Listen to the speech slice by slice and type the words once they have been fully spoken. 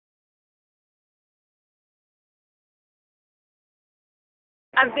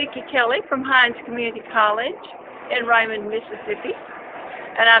I'm Vicki Kelly from Hines Community College in Raymond, Mississippi,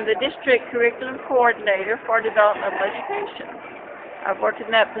 and I'm the District Curriculum Coordinator for Developmental Education. I've worked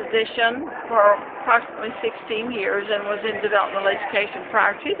in that position for approximately 16 years and was in developmental education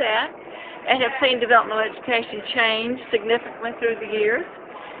prior to that, and have seen developmental education change significantly through the years.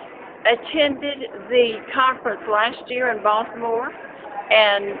 Attended the conference last year in Baltimore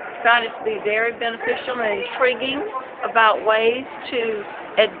and found it to be very beneficial and intriguing about ways to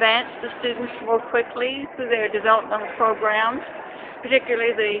advance the students more quickly through their developmental programs,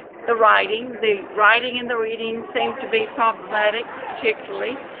 particularly the writing. The writing and the reading seem to be problematic,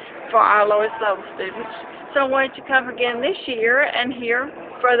 particularly for our lowest level students. So I wanted to come again this year and hear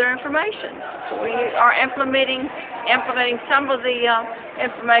further information. We are implementing some of the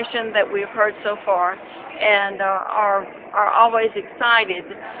information that we've heard so far, and are always excited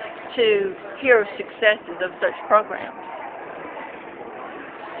to hear of successes of such programs.